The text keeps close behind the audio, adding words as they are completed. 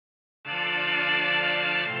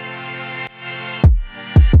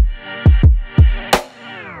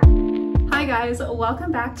guys,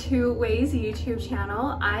 welcome back to OUAI's YouTube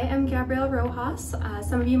channel. I am Gabrielle Rojas.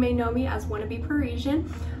 Some of you may know me as Wannabe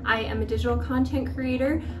Parisian. I am a digital content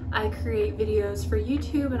creator. I create videos for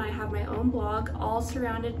YouTube and I have my own blog, all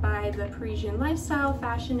surrounded by the Parisian lifestyle,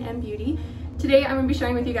 fashion, and beauty. Today I'm going to be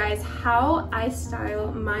sharing with you guys how I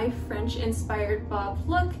style my French-inspired bob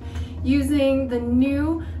look using the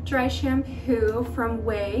new dry shampoo from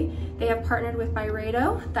OUAI. They have partnered with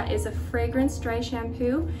Byredo. That is a fragrance dry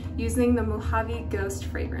shampoo using the Mojave Ghost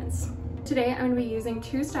fragrance. Today I'm going to be using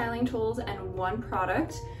 2 styling tools and 1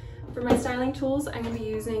 product. For my styling tools, I'm going to be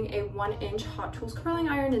using a 1-inch Hot Tools curling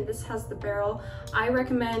iron, and this has the barrel. I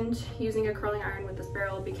recommend using a curling iron with this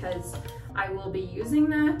barrel because I will be using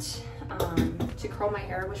that to curl my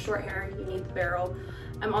hair. With short hair, you need the barrel.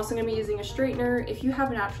 I'm also going to be using a straightener. If you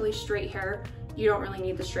have naturally straight hair, you don't really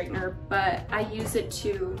need the straightener, but I use it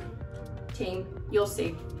to tame. You'll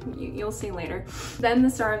see. You'll see later. Then the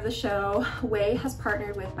star of the show, OUAI has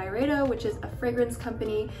partnered with Byredo, which is a fragrance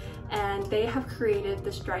company, and they have created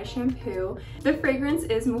this dry shampoo. The fragrance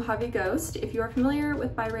is Mojave Ghost. If you are familiar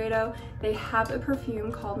with Byredo, they have a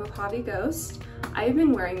perfume called Mojave Ghost. I've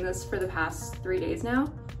been wearing this for the past 3 days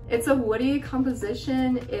now. It's a woody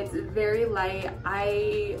composition. It's very light.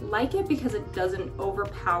 I like it because it doesn't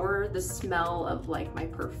overpower the smell of like my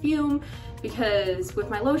perfume, because with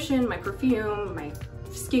my lotion, my perfume, my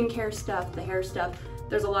skincare stuff, the hair stuff,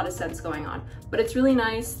 there's a lot of scents going on. But it's really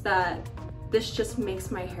nice that this just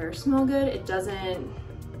makes my hair smell good. It doesn't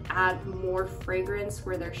add more fragrance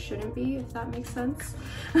where there shouldn't be, if that makes sense.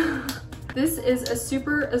 This is a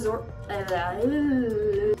super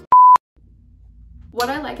What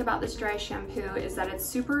I like about this dry shampoo is that it's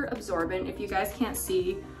super absorbent. If you guys can't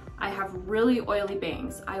see, I have really oily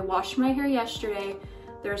bangs. I washed my hair yesterday.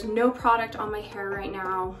 There's no product on my hair right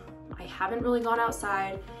now. I haven't really gone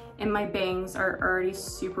outside and my bangs are already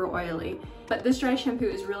super oily. But this dry shampoo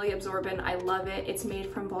is really absorbent. I love it. It's made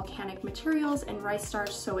from volcanic materials and rice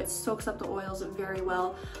starch, so it soaks up the oils very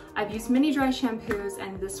well. I've used many dry shampoos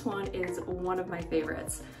and this one is one of my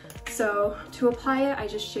favorites. So to apply it, I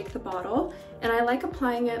just shake the bottle, and I like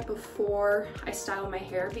applying it before I style my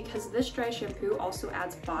hair because this dry shampoo also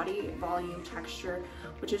adds body volume texture,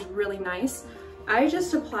 which is really nice. I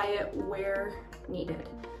just apply it where needed.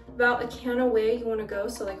 About a can away you want to go,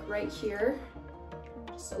 so like right here,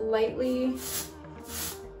 just lightly,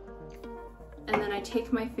 and then I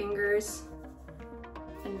take my fingers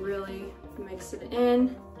and really mix it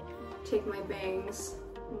in, take my bangs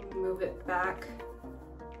and move it back.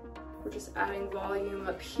 We're just adding volume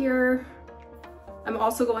up here. I'm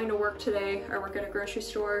also going to work today. I work at a grocery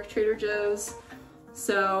store, Trader Joe's,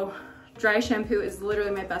 so dry shampoo is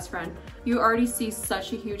literally my best friend. You already see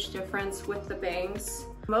such a huge difference with the bangs.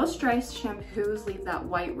 Most dry shampoos leave that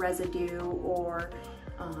white residue or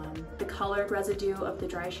the colored residue of the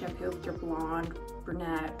dry shampoo. If you're blonde,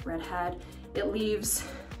 brunette, redhead, it leaves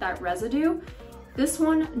that residue. This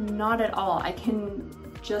one, not at all. I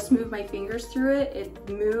can just move my fingers through it. It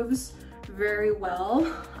moves very well.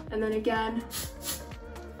 And then again,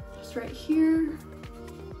 just right here.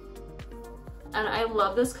 And I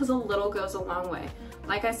love this because a little goes a long way.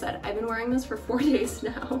 Like I said, I've been wearing this for 4 days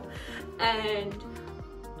now, and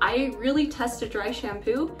I really test a dry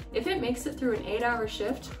shampoo. If it makes it through an 8-hour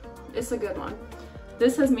shift, it's a good one.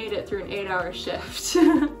 This has made it through an 8-hour shift.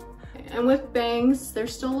 And with bangs, they're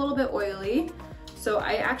still a little bit oily, so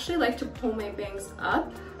I actually like to pull my bangs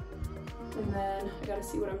up, and then I gotta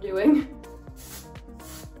see what I'm doing.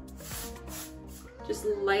 Just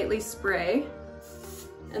lightly spray,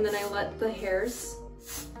 and then I let the hairs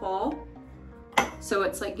fall. So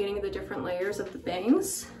it's like getting the different layers of the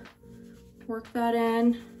bangs. Work that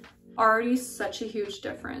in. Already such a huge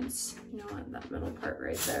difference. You know what, that middle part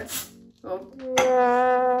right there.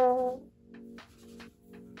 Oh.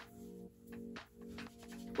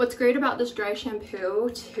 What's great about this dry shampoo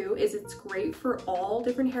too is it's great for all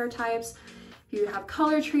different hair types. If you have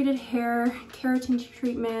color treated hair, keratin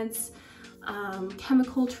treatments,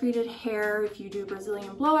 chemical treated hair, if you do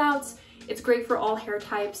Brazilian blowouts, it's great for all hair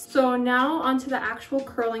types. So now onto the actual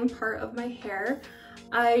curling part of my hair.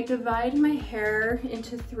 I divide my hair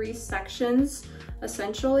into 3 sections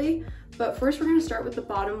essentially, but first we're gonna start with the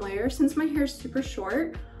bottom layer. Since my hair is super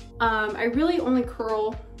short, I really only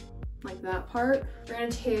curl like that part. We're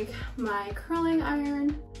gonna take my curling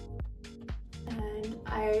iron and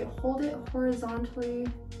I hold it horizontally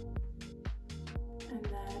and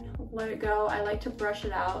then let it go. I like to brush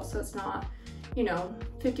it out so it's not, you know,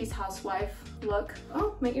 50s housewife look.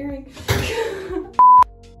 Oh, my earring.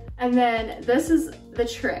 And then this is the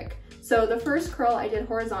trick. So the first curl I did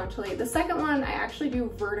horizontally. The second one I actually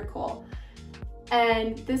do vertical.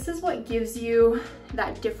 And this is what gives you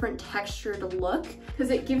that different textured look,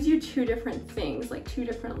 because it gives you two different things, like two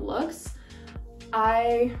different looks.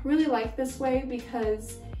 I really like this way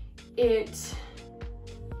because it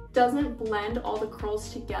doesn't blend all the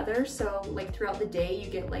curls together, so like throughout the day you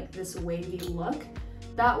get like this wavy look.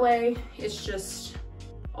 That way it's just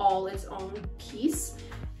all its own piece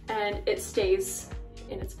and it stays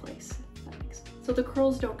in its place, if that makes sense. So the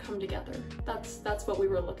curls don't come together. That's what we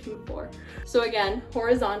were looking for. So again,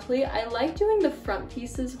 horizontally, I like doing the front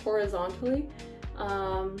pieces horizontally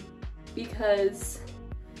because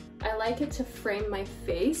I like it to frame my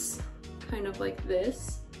face kind of like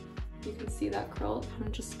this. You can see that curl, it kind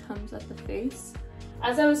of just comes at the face.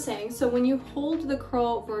 As I was saying, so when you hold the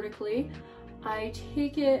curl vertically, I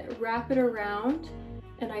take it, wrap it around,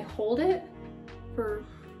 and I hold it for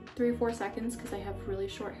 3 or 4 seconds because I have really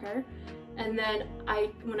short hair. And then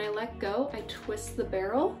when I let go, I twist the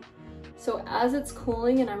barrel. So as it's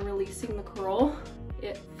cooling and I'm releasing the curl,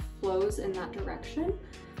 it flows in that direction.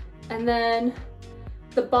 And then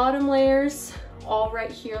the bottom layers, all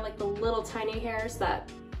right here, like the little tiny hairs that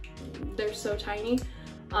they're so tiny.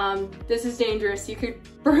 This is dangerous, you could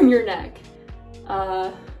burn your neck.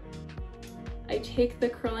 I take the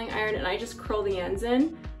curling iron and I just curl the ends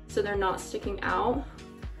in so they're not sticking out.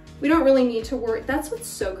 We don't really need to worry. That's what's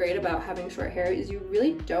so great about having short hair, is you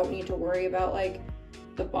really don't need to worry about like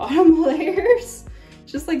the bottom layers.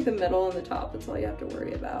 Just like the middle and the top, that's all you have to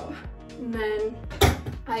worry about. And then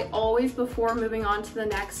I always, before moving on to the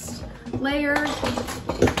next layer,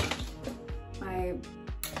 I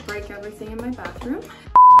break everything in my bathroom.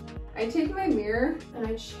 I take my mirror and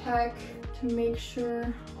I check to make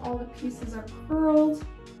sure all the pieces are curled.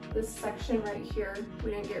 This section right here,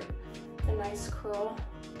 we didn't get a nice curl.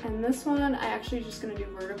 And this one, I actually just gonna do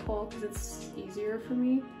vertical because it's easier for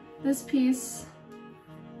me. This piece,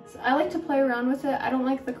 so I like to play around with it. I don't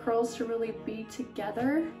like the curls to really be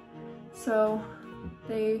together, so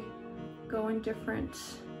they go in different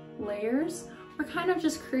layers. We're kind of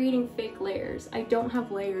just creating fake layers. I don't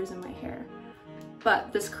have layers in my hair,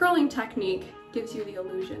 but this curling technique gives you the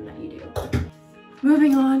illusion that you do.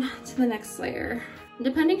 Moving on to the next layer.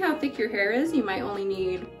 Depending how thick your hair is, you might only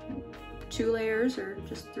need 2 layers or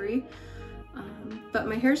just 3. But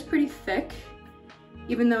my hair's pretty thick.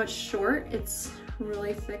 Even though it's short, it's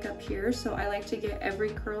really thick up here, so I like to get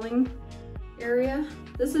every curling area.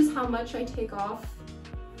 This is how much I take off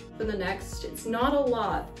for the next. It's not a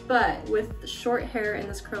lot, but with short hair and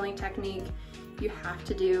this curling technique, you have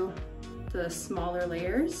to do the smaller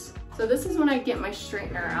layers. So this is when I get my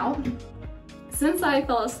straightener out. Since I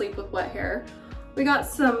fell asleep with wet hair, we got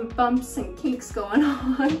some bumps and kinks going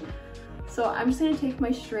on. So I'm just gonna take my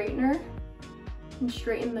straightener and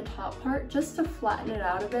straighten the top part just to flatten it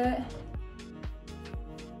out a bit.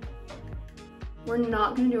 We're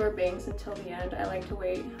not gonna do our bangs until the end. I like to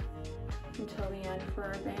wait until the end for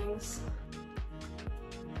our bangs.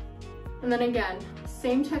 And then again,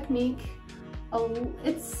 same technique.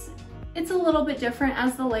 It's a little bit different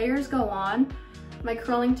as the layers go on. My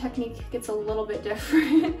curling technique gets a little bit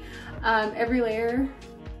different. Every layer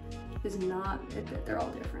is not, they're all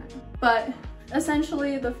different. But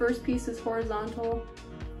essentially the first piece is horizontal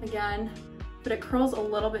again, but it curls a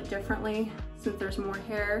little bit differently since there's more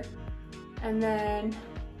hair. And then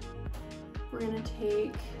we're gonna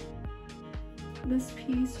take this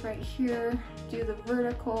piece right here, do the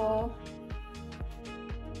vertical.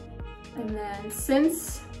 And then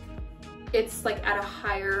since it's like at a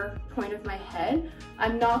higher point of my head,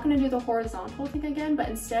 I'm not gonna do the horizontal thing again, but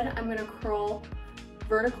instead I'm gonna curl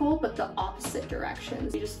vertical, but the opposite direction.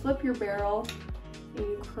 You just flip your barrel and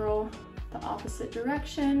you curl the opposite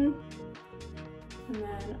direction. And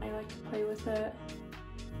then I like to play with it.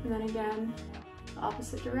 And then again, the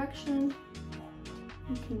opposite direction.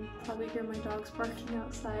 You can probably hear my dogs barking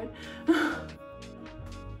outside.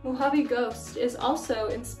 Mojave Ghost is also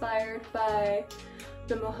inspired by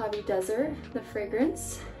the Mojave Desert, the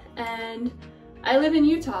fragrance. And I live in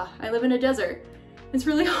Utah. I live in a desert. It's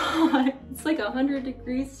really hot. It's like 100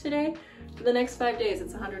 degrees today. For the next 5 days,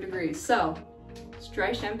 it's 100 degrees. So it's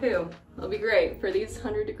dry shampoo. It'll be great for these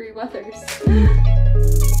 100-degree weathers.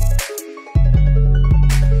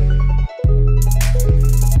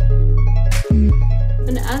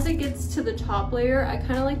 And as it gets to the top layer, I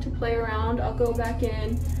kind of like to play around. I'll go back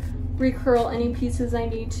in, recurl any pieces I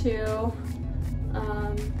need to.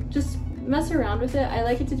 Just mess around with it. I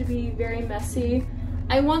like it to be very messy.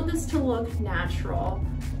 I want this to look natural,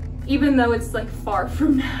 even though it's like far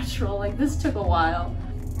from natural. Like this took a while.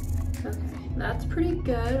 Okay, that's pretty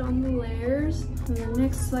good on the layers. And the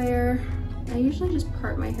next layer, I usually just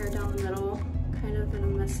part my hair down the middle, kind of in a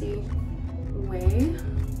messy way.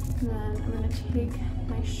 And then I'm gonna take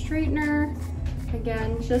my straightener,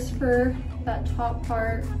 again, just for that top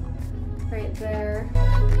part right there.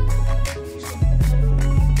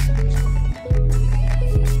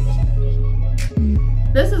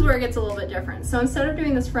 This is where it gets a little bit different. So instead of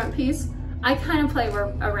doing this front piece, I kind of play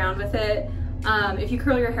around with it. If you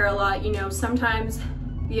curl your hair a lot, you know, sometimes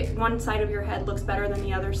one side of your head looks better than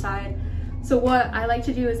the other side. So what I like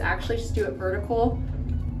to do is actually just do it vertical,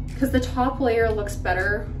 because the top layer looks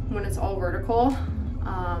better when it's all vertical.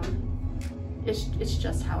 It's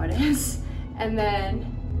just how it is. And then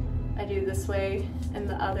I do this way in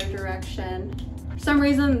the other direction. For some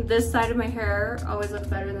reason, this side of my hair always looks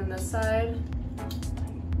better than this side.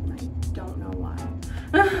 I don't know why.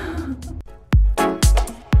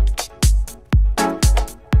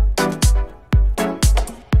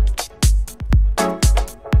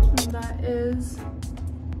 That is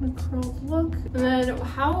the curled look. And then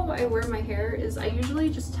how I wear my hair is I usually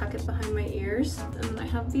just tuck it behind my ears, and I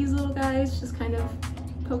have these little guys just kind of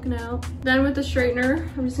poking out. Then with the straightener,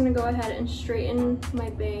 I'm just gonna go ahead and straighten my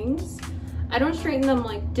bangs. I don't straighten them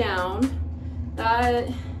like down. That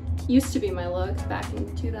used to be my look back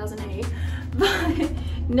in 2008, but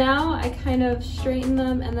now I kind of straighten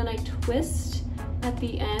them and then I twist at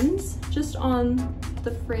the ends, just on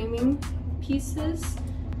the framing pieces.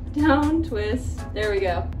 Down, twist, there we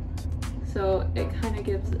go. So it kind of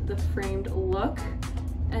gives the framed look.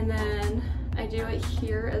 And then I do it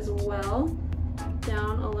here as well.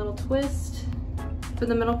 Down a little twist. For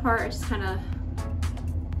the middle part, I just kind of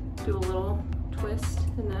do a little twist,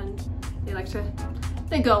 and then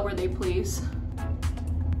they go where they please.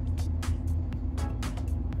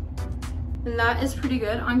 And that is pretty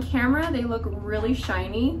good. On camera, they look really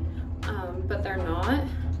shiny, but they're not.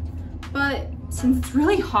 But since it's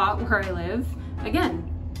really hot where I live, again,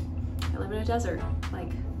 I live in a desert,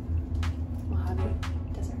 like Mojave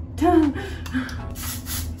Desert.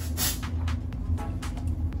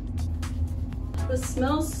 This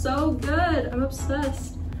smells so good, I'm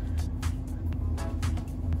obsessed.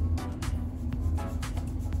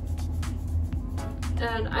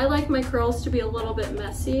 And I like my curls to be a little bit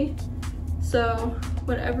messy, so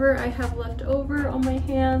whatever I have left over on my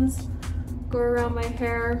hands, go around my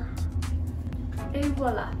hair. Et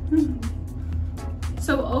voila.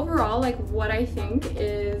 So overall, like, what I think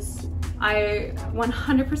is I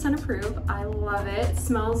 100% approve. I love it. It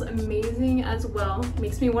smells amazing as well.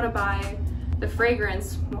 Makes me want to buy the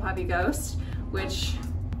fragrance Mojave Ghost, which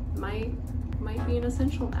might be an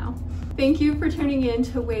essential now. Thank you for tuning in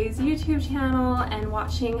to OUAI's YouTube channel and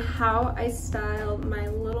watching how I styled my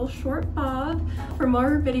little short bob. For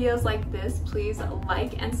more videos like this, please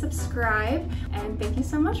like and subscribe. And thank you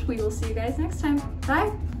so much. We will see you guys next time.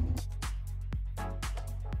 Bye.